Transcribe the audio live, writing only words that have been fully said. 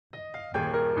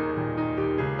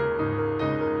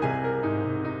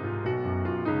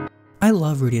I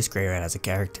love Rudeus Greyrat as a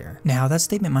character. Now, that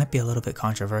statement might be a little bit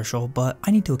controversial, but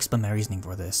I need to explain my reasoning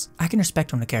for this. I can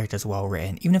respect when the character is well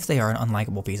written, even if they are an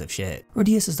unlikable piece of shit.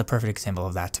 Rudeus is the perfect example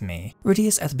of that to me.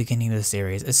 Rudeus at the beginning of the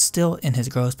series is still in his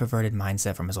gross perverted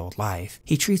mindset from his old life.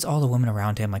 He treats all the women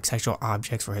around him like sexual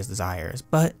objects for his desires,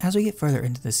 but as we get further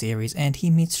into the series and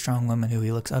he meets strong women who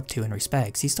he looks up to and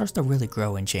respects, he starts to really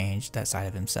grow and change that side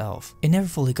of himself. It never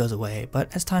fully goes away,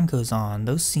 but as time goes on,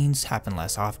 those scenes happen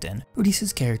less often.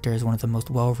 Rudeus' character is one of the most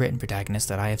well-written protagonists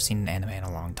that I have seen in anime in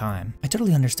a long time. I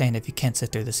totally understand if you can't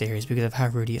sit through the series because of how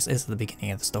Rudeus is at the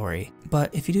beginning of the story, but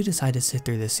if you do decide to sit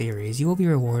through this series, you will be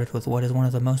rewarded with what is one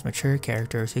of the most mature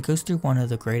characters who goes through one of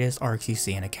the greatest arcs you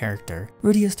see in a character.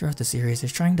 Rudeus throughout the series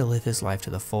is trying to live his life to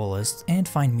the fullest and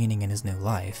find meaning in his new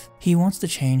life. He wants to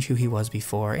change who he was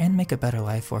before and make a better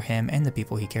life for him and the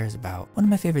people he cares about. One of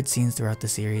my favorite scenes throughout the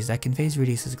series that conveys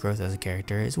Rudeus' growth as a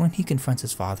character is when he confronts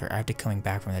his father after coming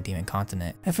back from the demon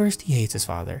continent. At first, he hates his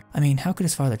father. I mean, how could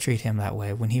his father treat him that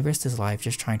way when he risked his life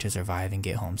just trying to survive and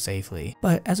get home safely?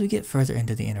 But as we get further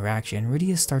into the interaction,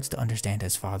 Rudeus starts to understand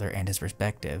his father and his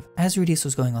perspective. As Rudeus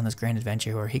was going on this grand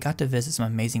adventure where he got to visit some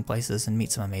amazing places and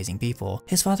meet some amazing people,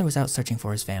 his father was out searching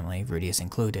for his family, Rudeus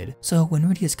included. So when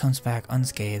Rudeus comes back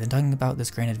unscathed and talking about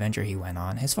this grand adventure he went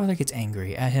on, his father gets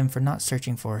angry at him for not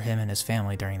searching for him and his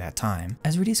family during that time.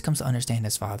 As Rudeus comes to understand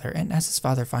his father, and as his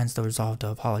father finds the resolve to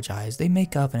apologize, they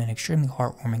make up in an extremely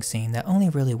heartwarming scene that only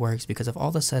really works because of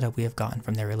all the setup we have gotten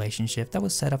from their relationship that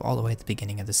was set up all the way at the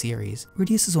beginning of the series.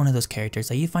 Rudeus is one of those characters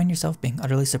that you find yourself being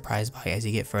utterly surprised by as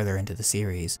you get further into the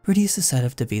series. Rudeus is set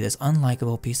up to be this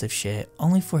unlikable piece of shit,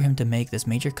 only for him to make this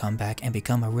major comeback and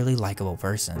become a really likable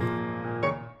person.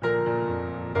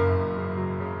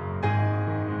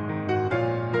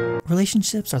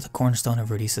 Relationships are the cornerstone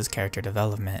of Rudeus' character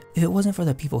development. If it wasn't for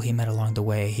the people he met along the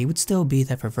way, he would still be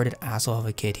that perverted asshole of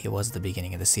a kid he was at the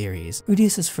beginning of the series.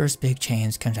 Rudeus' first big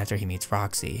change comes after he meets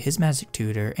Roxy, his magic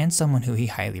tutor, and someone who he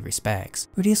highly respects.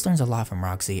 Rudeus learns a lot from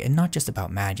Roxy, and not just about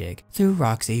magic. Through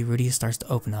Roxy, Rudeus starts to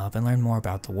open up and learn more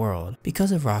about the world.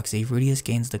 Because of Roxy, Rudeus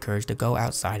gains the courage to go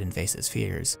outside and face his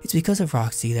fears. It's because of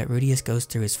Roxy that Rudeus goes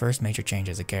through his first major change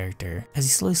as a character, as he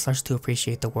slowly starts to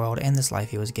appreciate the world and this life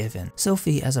he was given.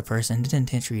 Sophie, as a person, didn't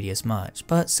teach Rudeus much,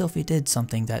 but Sophie did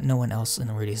something that no one else in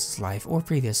Rudeus' life or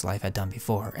previous life had done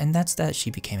before, and that's that she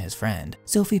became his friend.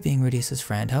 Sophie, being Rudeus'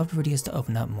 friend, helped Rudeus to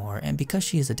open up more, and because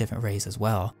she is a different race as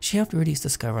well, she helped Rudeus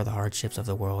discover the hardships of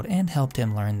the world and helped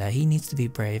him learn that he needs to be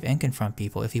brave and confront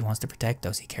people if he wants to protect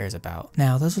those he cares about.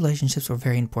 Now, those relationships were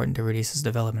very important to Rudeus'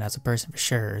 development as a person for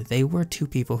sure. They were two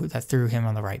people that threw him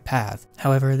on the right path.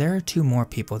 However, there are two more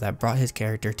people that brought his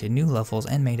character to new levels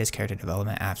and made his character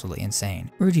development absolutely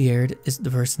insane. Rudeus is the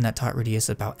person that taught Rudeus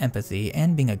about empathy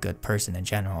and being a good person in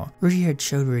general. Rudeus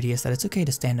showed Rudeus that it's okay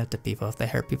to stand up to people if they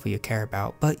hurt people you care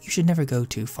about, but you should never go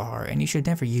too far, and you should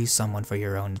never use someone for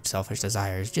your own selfish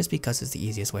desires just because it's the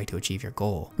easiest way to achieve your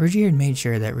goal. Rudeus made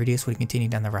sure that Rudeus would continue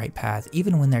down the right path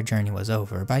even when their journey was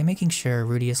over by making sure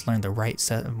Rudeus learned the right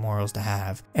set of morals to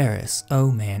have. Eris,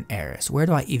 oh man, Eris, where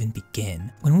do I even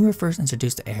begin? When we were first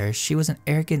introduced to Eris, she was an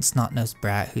arrogant, snot-nosed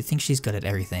brat who thinks she's good at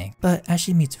everything, but as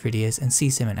she meets Rudeus and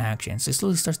sees him in action, she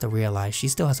slowly starts to realize she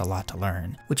still has a lot to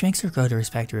learn, which makes her grow to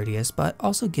respect Rudeus, but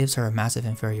also gives her a massive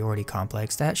inferiority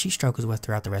complex that she struggles with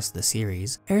throughout the rest of the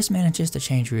series. Eris manages to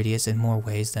change Rudeus in more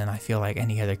ways than I feel like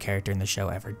any other character in the show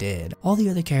ever did. All the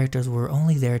other characters were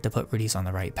only there to put Rudeus on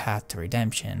the right path to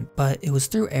redemption, but it was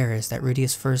through Eris that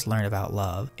Rudeus first learned about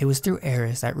love. It was through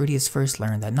Eris that Rudeus first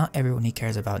learned that not everyone he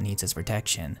cares about needs his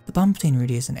protection. The bond between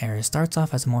Rudeus and Eris starts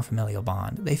off as a more familial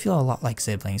bond. They feel a lot like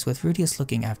siblings, with Rudeus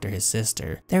looking after his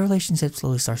sister. Their relationship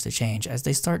slowly starts to change as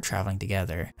they start traveling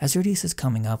together. As Rudeus is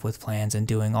coming up with plans and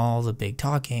doing all the big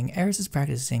talking, Eris is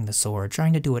practicing the sword,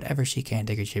 trying to do whatever she can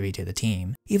to contribute to the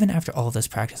team. Even after all this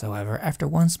practice, however, after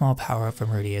one small power-up from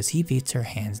Rudeus, he beats her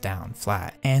hands down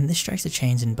flat, and this strikes a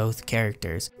change in both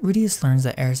characters. Rudeus learns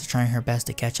that Eris is trying her best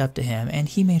to catch up to him, and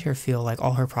he made her feel like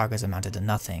all her progress amounted to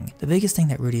nothing. The biggest thing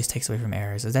that Rudeus takes away from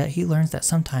Eris is that he learns that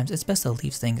sometimes it's best to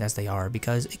leave things as they are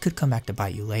because it could come back to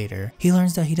bite you later. He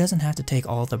learns that he doesn't have to take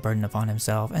all the burden upon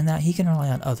himself and that he can rely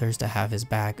on others to have his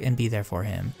back and be there for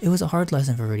him. It was a hard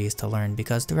lesson for Rudeus to learn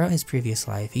because throughout his previous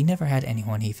life, he never had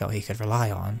anyone he felt he could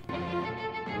rely on.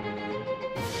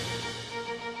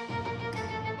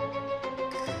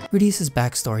 Rudeus'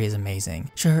 backstory is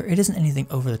amazing. Sure, it isn't anything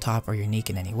over the top or unique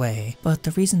in any way, but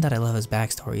the reason that I love his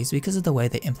backstory is because of the way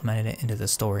they implemented it into the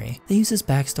story. They use his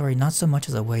backstory not so much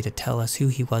as a way to tell us who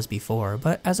he was before,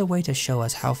 but as a way to show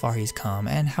us how far he's come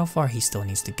and how far he still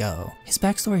needs to go. His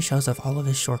backstory shows off all of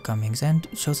his shortcomings and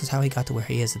shows us how he got to where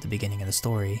he is at the beginning of the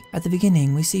story. At the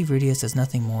beginning, we see Rudeus as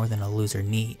nothing more than a loser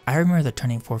NEET. I remember the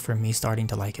turning point for me starting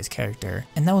to like his character,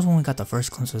 and that was when we got the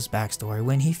first glimpse of his backstory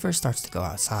when he first starts to go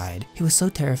outside. He was so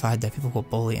terrified that people will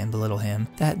bully and belittle him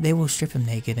that they will strip him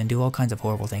naked and do all kinds of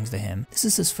horrible things to him. This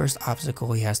is his first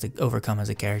obstacle he has to overcome as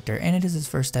a character, and it is his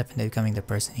first step into becoming the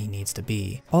person he needs to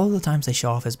be. All of the times they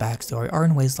show off his backstory are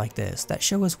in ways like this that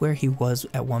show us where he was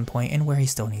at one point and where he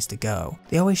still needs to go.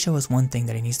 They always show us one thing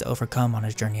that he needs to overcome on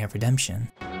his journey of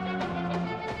redemption.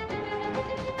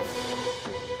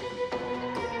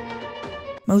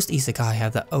 Most isekai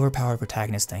have that overpowered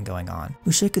protagonist thing going on.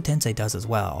 Mushoku Tensei does as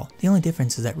well. The only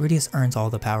difference is that Rudeus earns all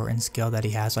the power and skill that he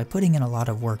has by putting in a lot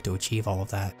of work to achieve all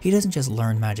of that. He doesn't just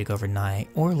learn magic overnight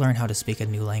or learn how to speak a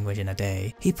new language in a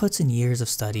day. He puts in years of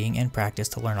studying and practice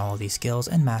to learn all of these skills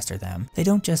and master them. They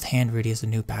don't just hand Rudeus a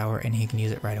new power and he can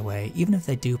use it right away. Even if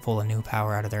they do pull a new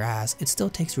power out of their ass, it still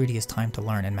takes Rudeus time to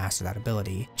learn and master that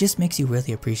ability. It just makes you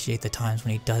really appreciate the times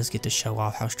when he does get to show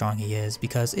off how strong he is,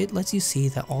 because it lets you see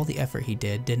that all the effort he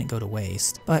didn't go to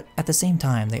waste. But at the same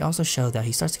time, they also show that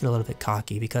he starts to get a little bit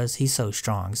cocky because he's so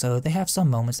strong, so they have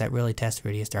some moments that really test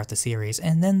Rudeus throughout the series,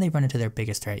 and then they run into their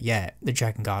biggest threat yet, the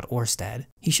Dragon God Orsted.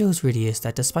 He shows Rudeus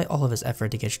that despite all of his effort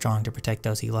to get strong to protect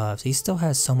those he loves, he still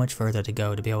has so much further to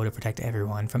go to be able to protect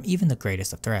everyone from even the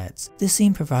greatest of threats. This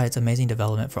scene provides amazing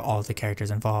development for all of the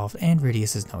characters involved, and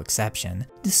Rudeus is no exception.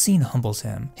 This scene humbles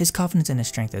him. His confidence in his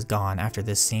strength is gone after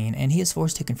this scene, and he is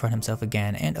forced to confront himself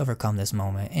again and overcome this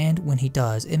moment, and when he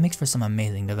does, it makes for some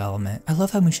amazing development. I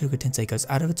love how Mushoku Tensei goes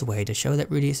out of its way to show that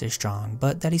Rudeus is strong,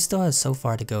 but that he still has so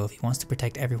far to go if he wants to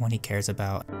protect everyone he cares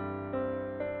about.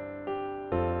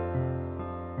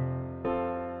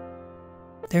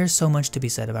 There's so much to be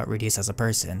said about Rudeus as a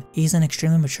person. He's an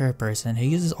extremely mature person who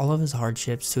uses all of his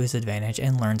hardships to his advantage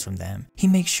and learns from them. He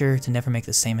makes sure to never make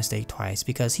the same mistake twice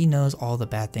because he knows all the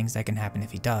bad things that can happen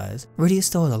if he does. Rudeus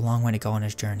still has a long way to go on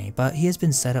his journey, but he has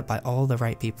been set up by all the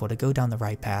right people to go down the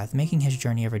right path, making his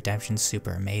journey of redemption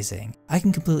super amazing. I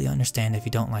can completely understand if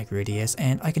you don't like Rudeus,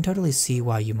 and I can totally see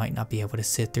why you might not be able to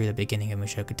sit through the beginning of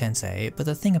Mushoku Tensei, but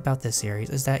the thing about this series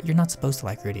is that you're not supposed to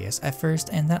like Rudeus at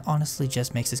first, and that honestly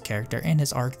just makes his character and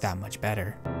his arc that much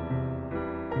better.